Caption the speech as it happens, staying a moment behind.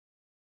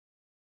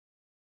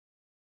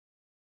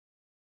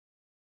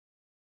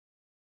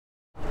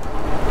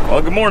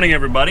Well, good morning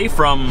everybody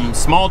from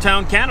small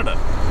town Canada.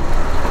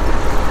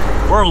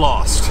 We're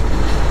lost.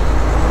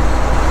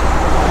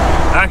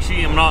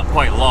 Actually, I'm not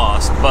quite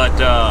lost, but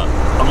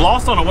I'm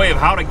lost on a way of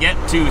how to get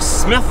to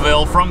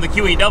Smithville from the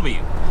QEW.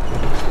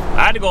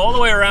 I had to go all the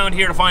way around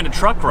here to find a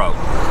truck route.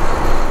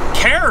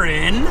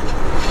 Karen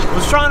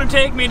was trying to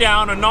take me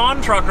down a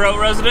non-truck route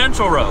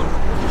residential road.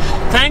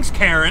 Thanks,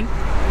 Karen.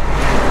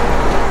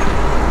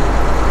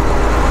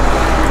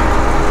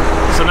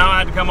 So now I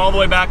had to come all the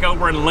way back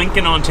over in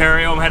Lincoln,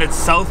 Ontario. I'm headed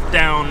south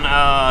down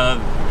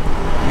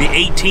the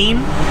 18.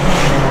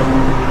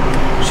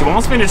 She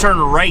wants me to turn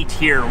right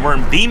here. We're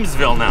in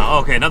Beamsville now.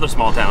 Okay, another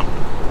small town.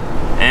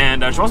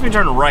 And she wants me to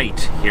turn right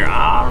here.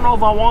 I don't know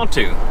if I want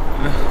to.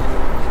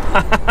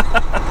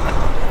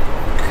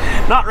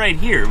 Not right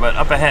here, but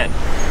up ahead.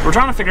 We're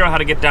trying to figure out how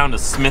to get down to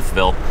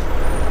Smithville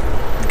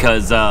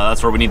because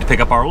that's where we need to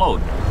pick up our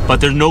load. But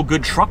there's no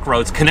good truck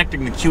routes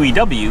connecting the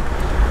QEW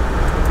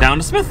down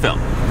to Smithville.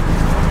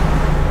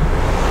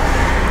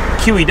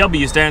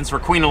 QEW stands for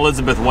Queen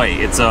Elizabeth Way.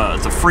 It's a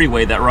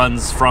freeway that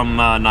runs from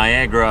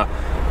Niagara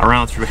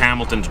around through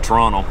Hamilton to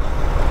Toronto.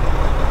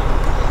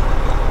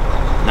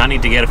 And I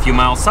need to get a few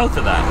miles south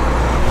of that.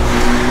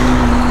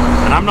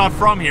 And I'm not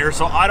from here,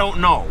 so I don't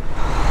know.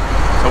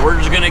 So we're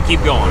just gonna keep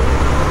going.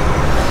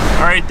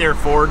 All right there,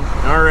 Ford.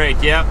 All right,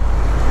 yep.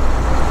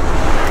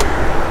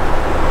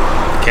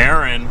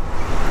 Karen,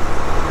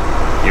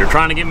 you're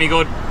trying to get me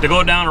to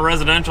go down a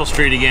residential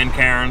street again,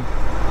 Karen.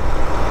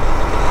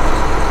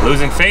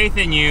 Losing faith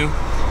in you.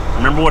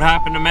 Remember what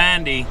happened to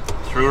Mandy?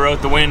 Threw her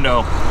out the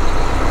window.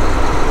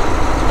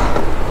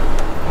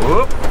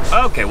 Whoop.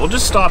 Okay, we'll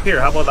just stop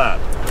here. How about that?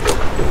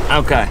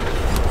 Okay.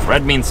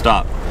 Red means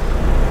stop.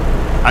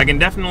 I can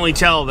definitely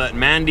tell that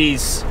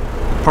Mandy's...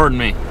 Pardon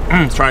me.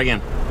 Let's try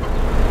again.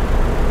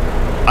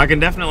 I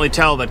can definitely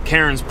tell that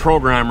Karen's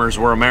programmers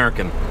were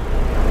American.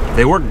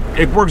 It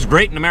works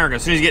great in America.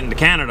 As soon as you get into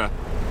Canada,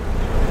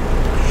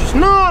 it's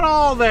not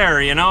all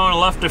there, you know, and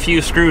left a few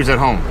screws at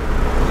home.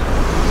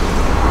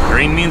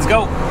 Green means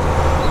go.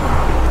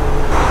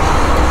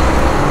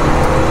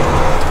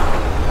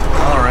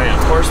 Alright,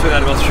 of course we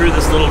gotta go through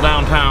this little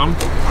downtown.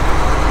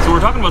 So we were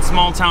talking about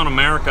small town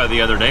America the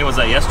other day. Was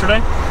that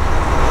yesterday?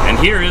 And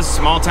here is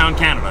small town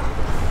Canada.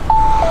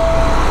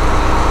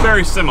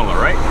 Very similar,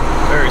 right?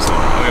 Very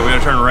similar. Okay, we're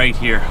gonna turn right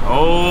here.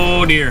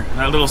 Oh dear,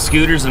 that little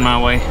scooter's in my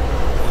way.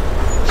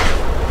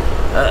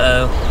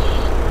 Uh-oh.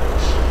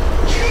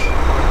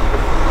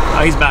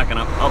 Oh, he's backing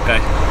up.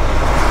 Okay.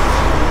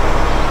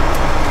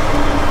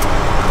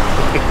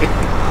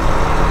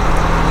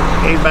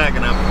 He's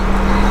backing up.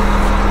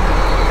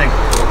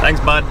 Thanks,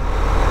 bud.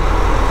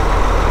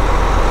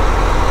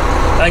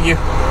 Thank you.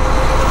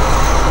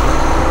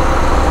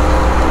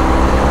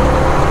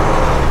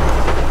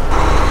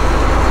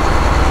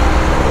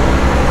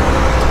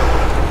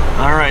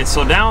 All right,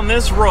 so down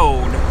this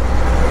road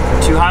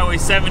to Highway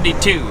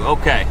 72.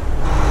 Okay.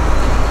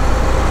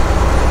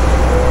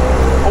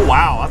 Oh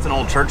wow, that's an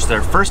old church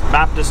there. First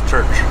Baptist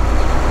Church.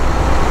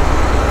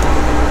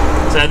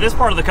 So this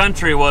part of the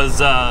country was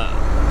the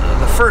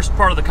first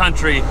part of the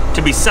country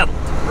to be settled,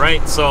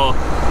 right? So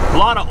a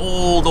lot of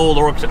old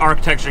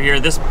architecture here.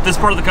 This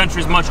part of the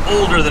country is much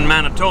older than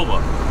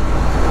Manitoba.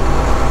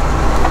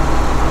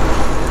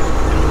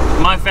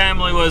 My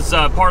family was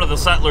part of the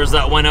settlers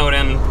that went out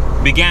and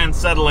began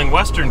settling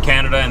Western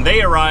Canada, and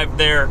they arrived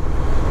there.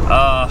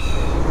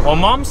 Well,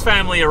 Mom's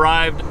family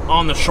arrived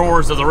on the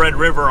shores of the Red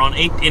River in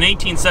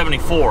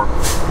 1874.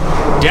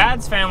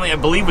 Dad's family, I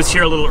believe, was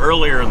here a little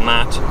earlier than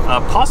that,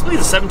 possibly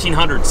the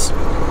 1700s.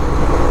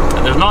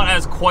 And there's not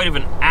as quite of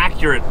an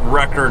accurate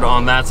record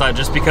on that side,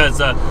 just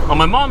because on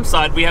my mom's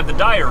side we have the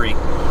diary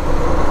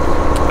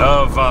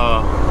of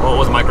what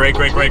was my great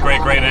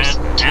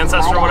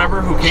ancestor or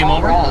whatever who came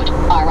over. Road,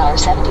 RR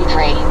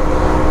 73.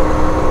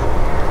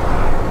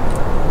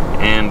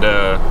 And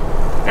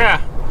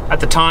yeah, at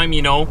the time,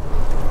 you know,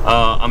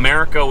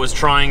 America was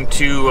trying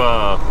to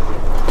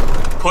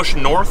push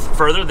north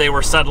further. They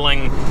were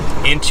settling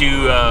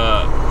into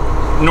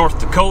North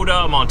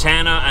Dakota,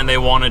 Montana, and they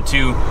wanted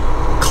to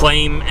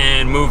claim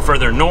and move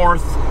further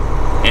north.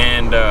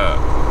 And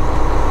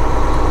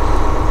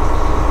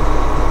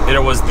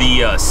there was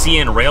the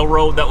CN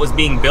Railroad that was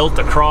being built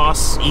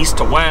across east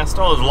to west.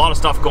 Oh, there's a lot of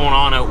stuff going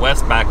on out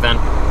west back then.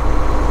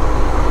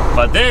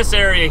 But this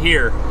area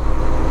here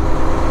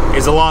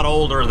is a lot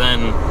older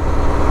than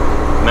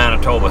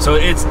Manitoba, so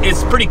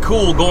it's pretty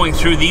cool going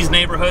through these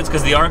neighborhoods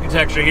because the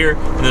architecture here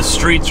and the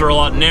streets are a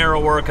lot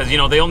narrower because, you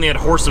know, they only had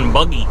horse and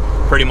buggy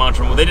pretty much.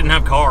 They didn't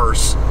have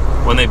cars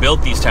when they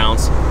built these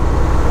towns.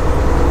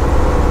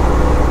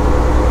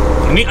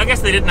 I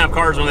guess they didn't have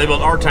cars when they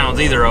built our towns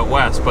either out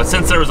west, but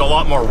since there was a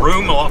lot more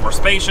room, a lot more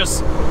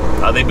spacious,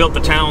 they built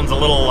the towns a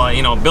little,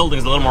 you know,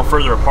 buildings a little more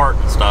further apart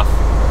and stuff.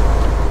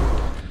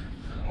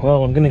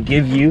 Well, I'm gonna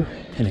give you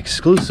an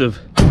exclusive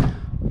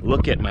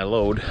look at my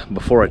load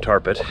before I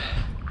tarp it.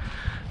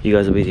 You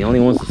guys will be the only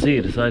ones to see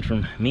it aside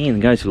from me and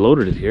the guys who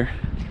loaded it here.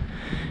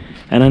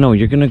 And I know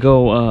you're gonna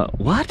go,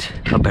 what?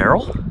 A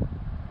barrel?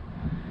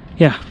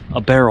 Yeah,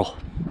 a barrel.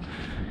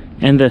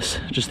 And this,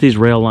 just these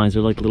rail lines,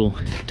 they're like little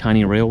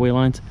tiny railway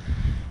lines.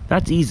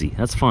 That's easy,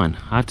 that's fine.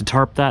 I have to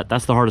tarp that.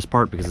 That's the hardest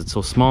part because it's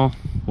so small.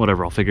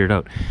 Whatever, I'll figure it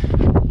out.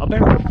 A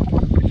barrel.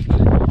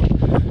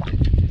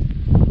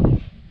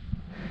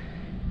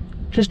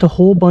 Just a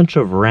whole bunch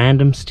of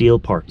random steel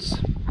parts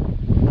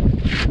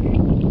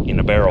in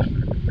a barrel.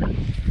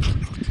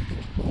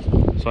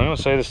 So I'm gonna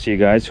say this to you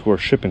guys who are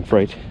shipping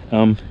freight.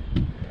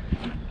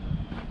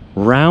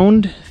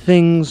 Round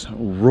things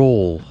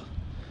roll.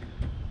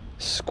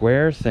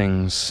 Square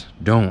things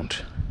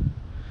don't.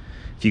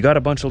 If you got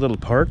a bunch of little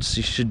parts,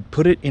 you should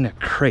put it in a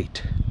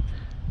crate,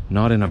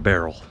 not in a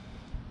barrel.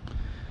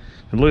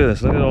 And look at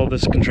this, look at all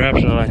this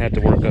contraption that I had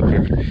to work up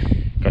here.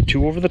 Got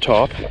two over the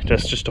top,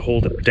 that's just to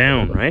hold it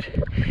down, right?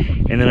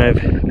 And then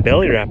I've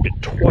belly wrapped it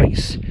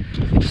twice.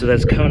 So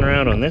that's coming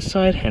around on this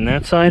side and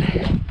that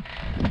side.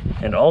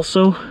 And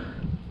also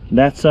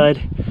that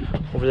side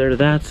over there to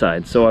that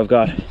side. So I've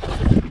got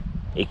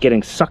it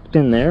getting sucked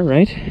in there,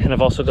 right? And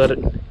I've also got it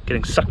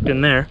getting sucked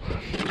in there.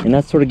 And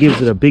that sort of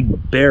gives it a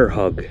big bear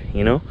hug,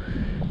 you know?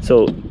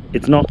 So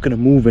it's not gonna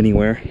move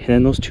anywhere. And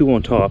then those two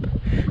on top,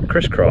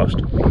 crisscrossed,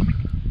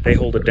 they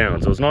hold it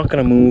down. So it's not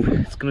gonna move,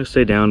 it's gonna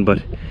stay down,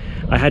 but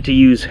I had to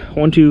use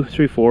 1, 2,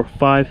 3, 4,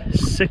 5,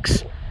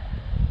 6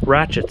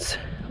 ratchets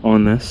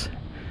on this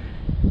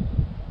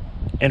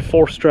and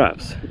 4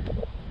 straps.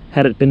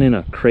 Had it been in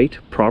a crate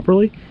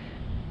properly,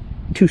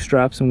 2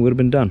 straps and we would have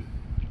been done.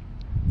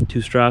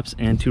 2 straps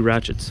and 2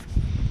 ratchets.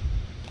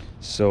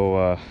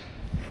 So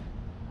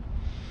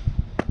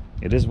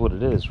it is what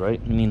it is,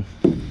 right? I mean,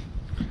 look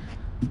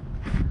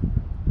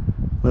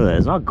at that,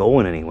 it's not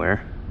going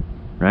anywhere,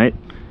 right?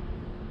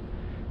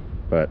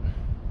 But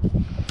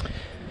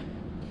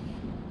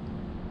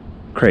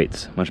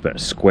crates, much better.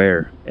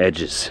 Square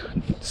edges.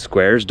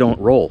 Squares don't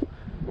roll.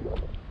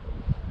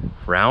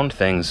 Round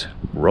things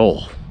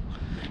roll.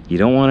 You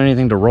don't want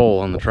anything to roll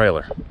on the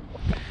trailer.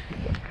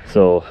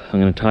 So I'm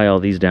gonna tie all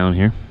these down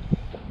here.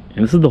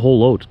 And this is the whole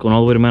load. It's going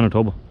all the way to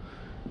Manitoba.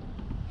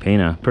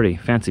 Paying a pretty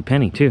fancy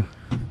penny too.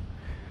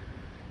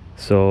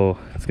 So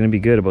it's gonna be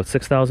good, about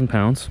 6,000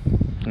 pounds.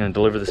 I'm gonna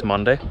deliver this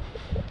Monday.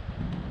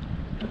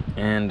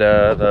 And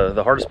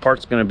the hardest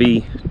part's gonna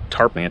be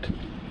tarping it.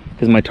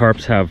 Because my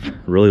tarps have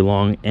really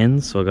long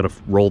ends, so I gotta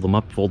roll them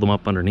up, fold them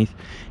up underneath.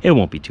 It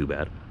won't be too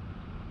bad.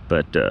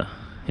 But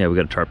yeah, we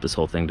gotta tarp this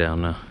whole thing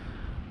down now.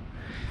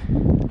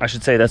 I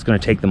should say that's gonna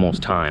take the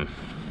most time.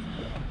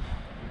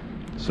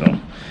 So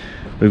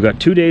we've got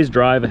 2 days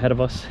drive ahead of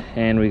us,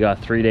 and we got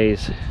 3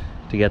 days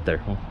to get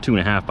there. Well,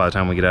 2.5 by the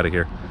time we get out of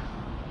here.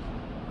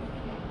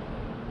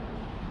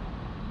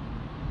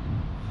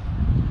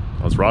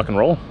 Let's rock and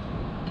roll.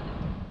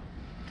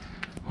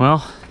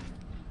 Well,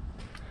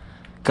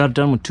 got it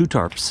done with 2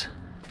 tarps.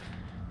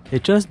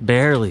 It just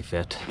barely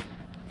fit,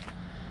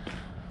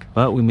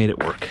 but we made it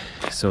work.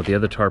 So the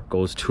other tarp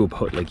goes to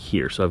about like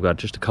here. So I've got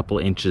just a couple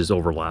of inches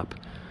overlap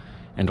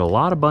and a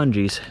lot of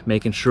bungees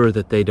making sure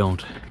that they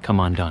don't come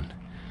undone.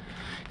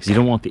 Because you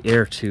don't want the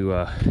air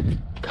to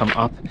come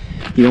up.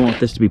 You don't want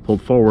this to be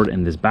pulled forward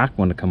and this back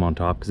one to come on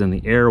top, because then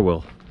the air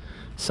will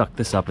suck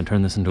this up and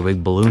turn this into a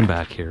big balloon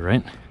back here,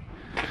 right?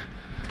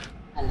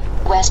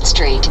 West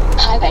Street,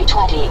 Highway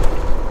 20.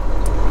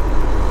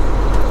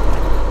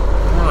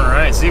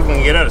 Alright, see if we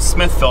can get out of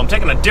Smithville. I'm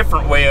taking a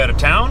different way out of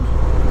town.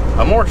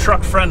 A more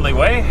truck-friendly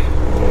way.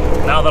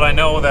 Now that I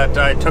know that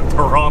I took the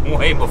wrong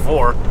way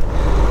before.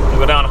 We'll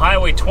go down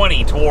Highway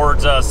 20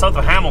 towards south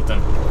of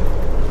Hamilton.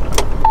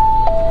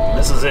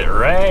 This is it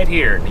right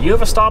here. Do you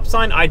have a stop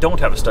sign? I don't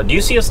have a stop. Do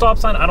you see a stop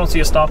sign? I don't see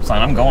a stop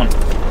sign. I'm going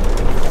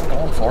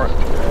for it.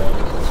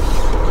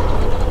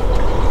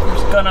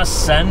 Just gonna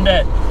send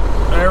it.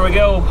 There we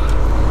go.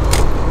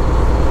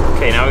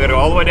 Okay, now we gotta go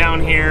all the way down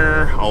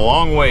here, a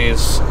long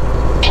ways.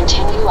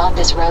 Continue on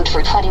this road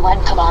for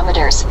 21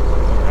 kilometers.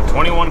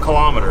 21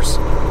 kilometers.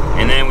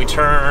 And then we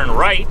turn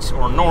right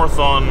or north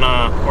on,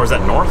 or is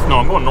that north? No,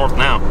 I'm going north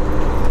now.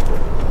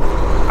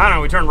 I don't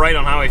know, we turn right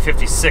on Highway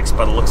 56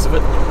 by the looks of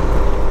it.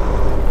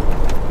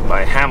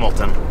 By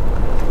Hamilton.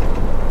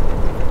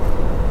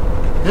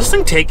 Is this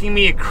thing taking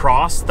me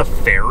across the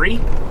ferry?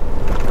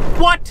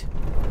 What?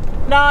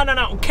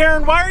 No.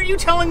 Karen, why are you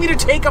telling me to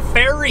take a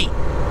ferry?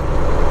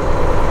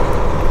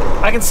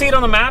 I can see it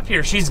on the map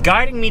here. She's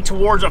guiding me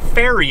towards a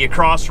ferry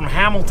across from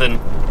Hamilton.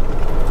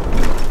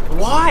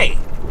 Why?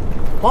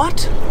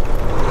 What?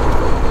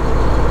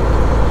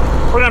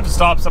 We're gonna have to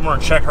stop somewhere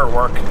and check her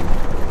work. I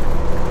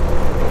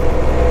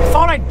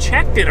thought I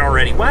checked it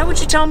already. Why would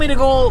you tell me to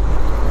go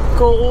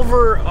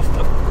over a...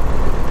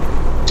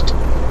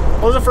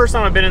 Well, this is the first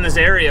time I've been in this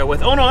area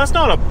with... Oh no, that's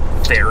not a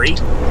ferry.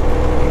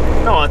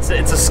 No, it's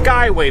a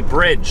skyway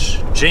bridge.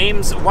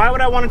 James, why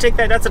would I want to take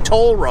that? That's a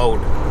toll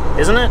road,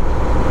 isn't it?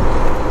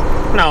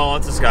 No,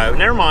 it's a skyway.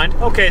 Never mind.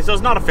 Okay, so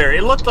it's not a ferry.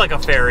 It looked like a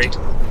ferry.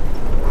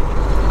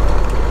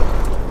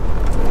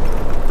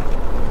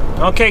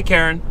 Okay,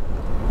 Karen.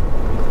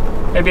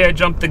 Maybe I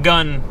jumped the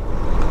gun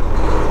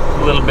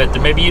a little bit.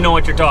 Maybe you know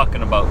what you're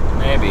talking about.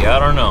 Maybe, I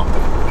don't know.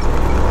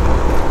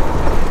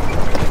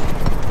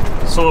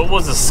 So it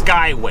was a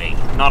skyway,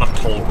 not a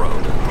toll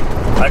road.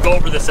 I go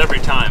over this every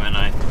time, and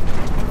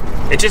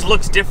it just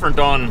looks different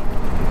on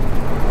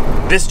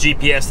this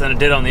GPS than it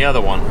did on the other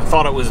one. I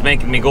thought it was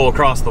making me go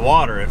across the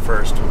water at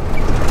first,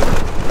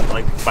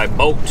 like by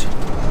boat.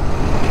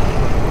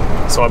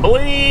 So I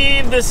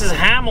believe this is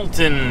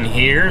Hamilton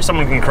here.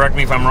 Someone can correct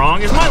me if I'm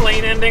wrong. Is my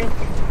lane ending?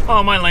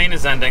 Oh, my lane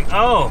is ending.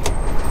 Oh,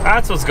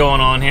 that's what's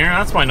going on here.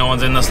 That's why no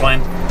one's in this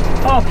lane.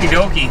 Okie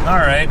dokie. All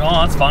right,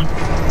 well, that's fun.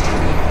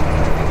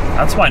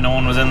 That's why no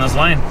one was in this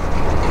lane.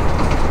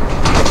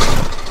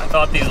 I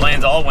thought these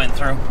lanes all went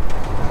through.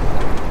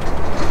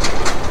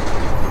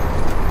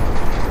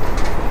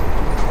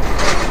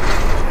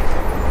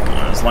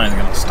 This lane's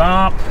gonna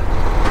stop.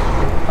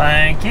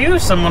 Thank you.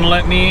 Someone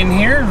let me in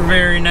here.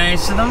 Very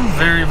nice of them.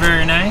 Very,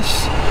 very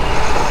nice.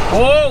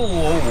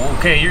 Whoa,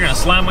 okay, you're gonna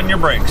slam on your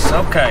brakes.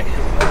 Okay.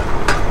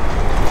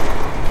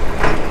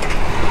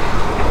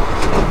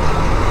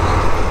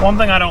 One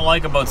thing I don't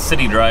like about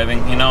city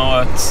driving, you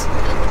know, it's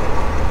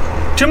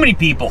too many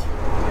people.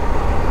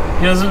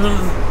 You know,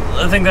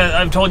 the thing that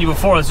I've told you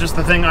before is just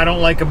the thing I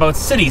don't like about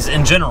cities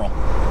in general.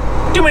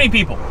 Too many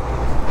people.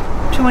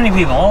 Too many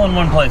people all in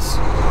one place.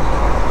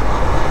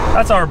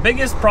 That's our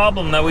biggest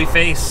problem that we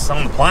face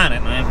on the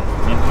planet, man.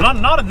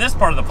 Not in this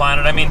part of the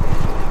planet. I mean,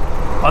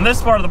 on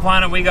this part of the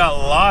planet, we got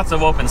lots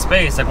of open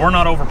space. Like, we're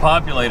not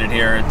overpopulated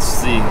here.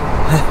 It's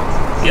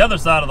the other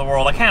side of the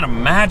world. I can't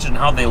imagine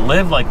how they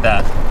live like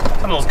that.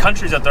 Some of those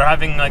countries that they're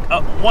having like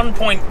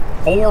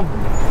 1.4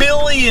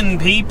 billion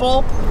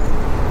people.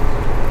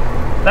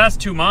 That's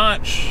too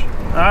much.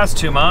 That's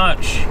too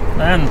much.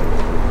 Man,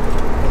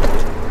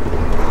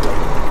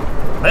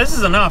 this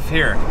is enough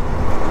here.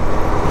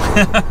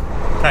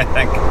 I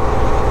think.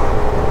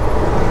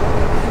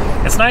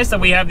 It's nice that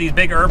we have these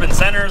big urban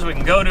centers we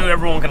can go to.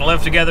 Everyone can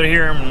live together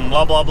here and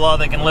blah, blah, blah.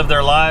 They can live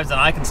their lives, and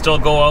I can still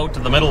go out to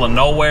the middle of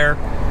nowhere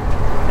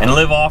and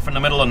live off in the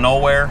middle of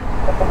nowhere.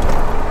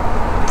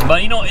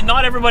 But, you know,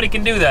 not everybody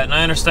can do that, and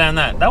I understand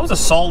that. That was a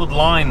solid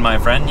line, my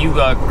friend. You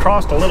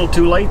crossed a little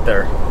too late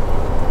there.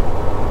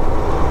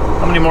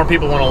 How many more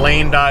people want to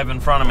lane dive in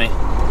front of me?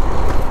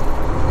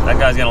 That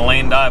guy's going to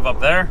lane dive up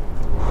there.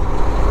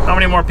 How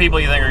many more people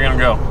you think are going to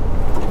go?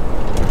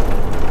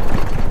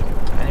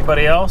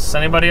 Anybody else?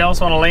 Anybody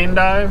else want to lane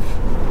dive?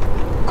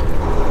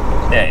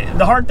 Yeah,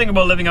 the hard thing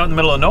about living out in the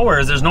middle of nowhere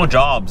is there's no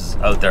jobs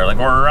out there. Like,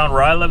 around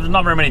where I live, there's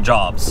not very many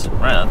jobs.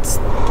 Right?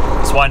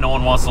 That's why no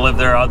one wants to live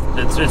there.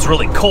 It's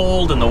really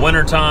cold in the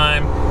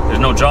wintertime. There's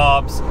no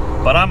jobs.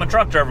 But I'm a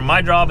truck driver.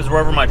 My job is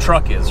wherever my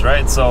truck is,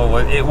 right? So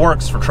it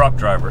works for truck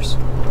drivers.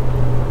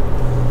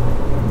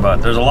 But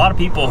there's a lot of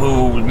people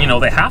who, you know,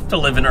 they have to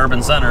live in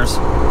urban centers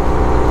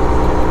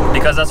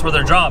because that's where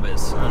their job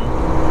is.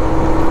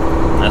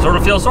 And I sort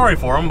of feel sorry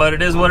for them, but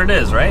it is what it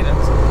is, right?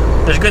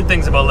 There's good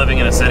things about living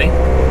in a city.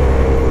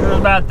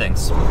 There's bad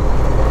things.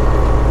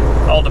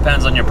 It all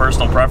depends on your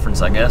personal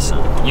preference, I guess.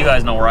 You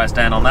guys know where I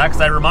stand on that,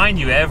 because I remind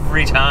you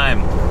every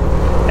time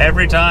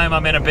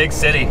I'm in a big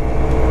city.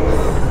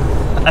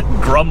 I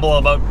grumble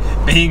about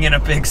being in a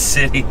big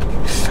city.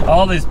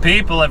 All these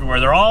people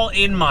everywhere, they're all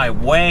in my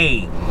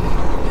way.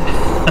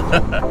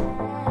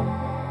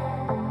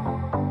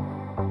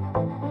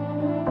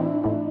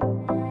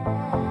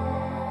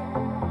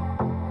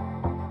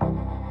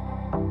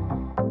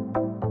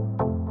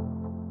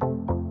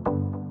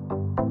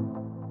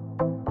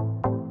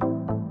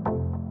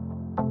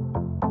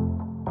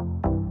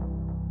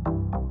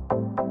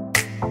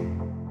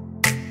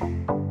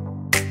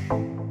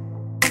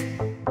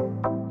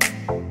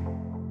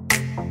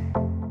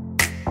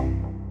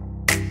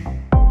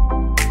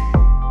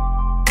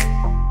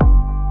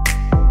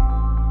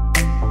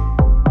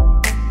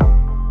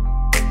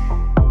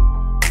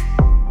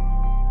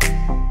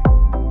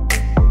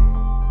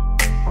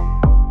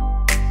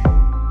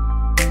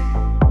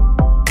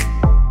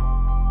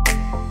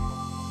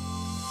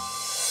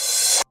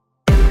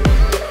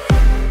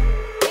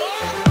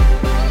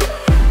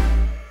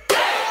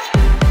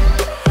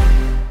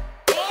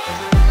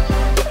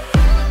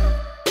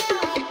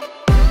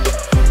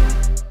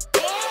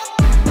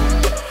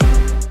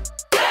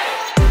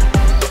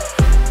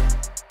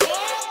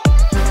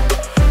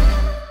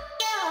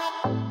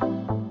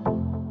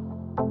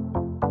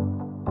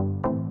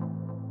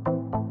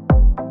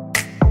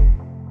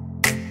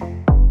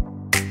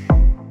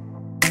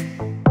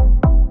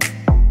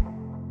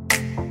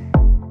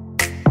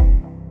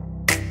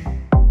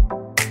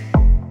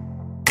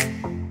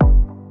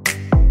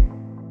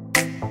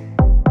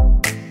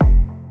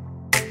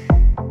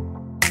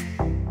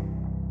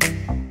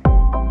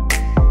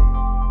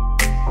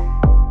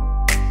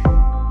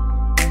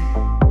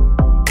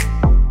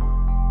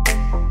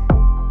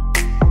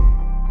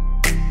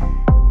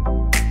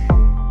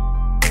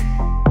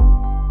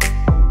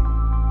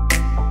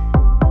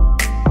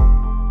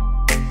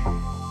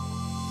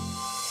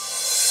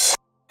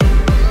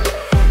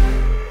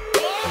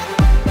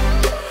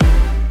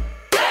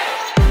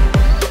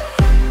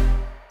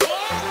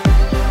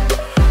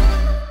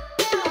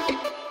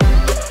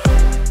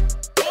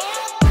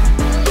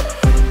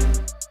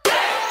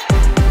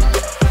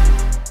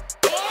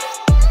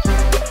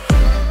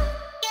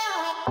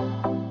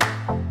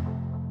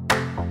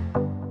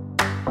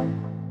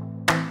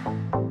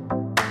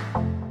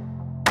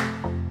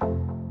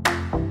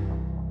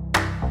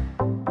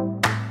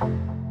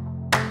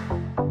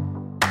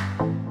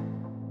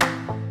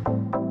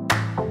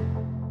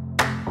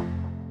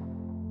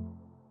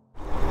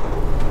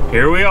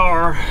 Here we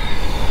are,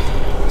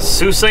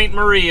 Sault Ste.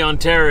 Marie,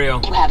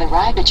 Ontario. You have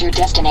arrived at your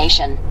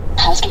destination,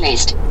 Husky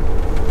East.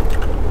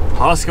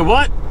 Husky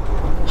what?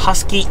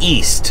 Husky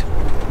East.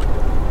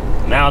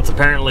 Now it's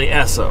apparently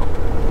Esso.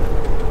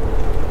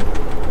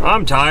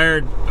 I'm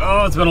tired.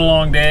 Oh, it's been a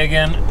long day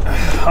again. I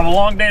have a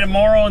long day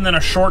tomorrow and then a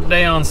short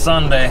day on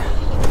Sunday.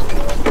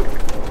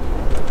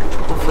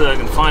 Hopefully I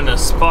can find a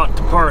spot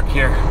to park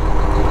here.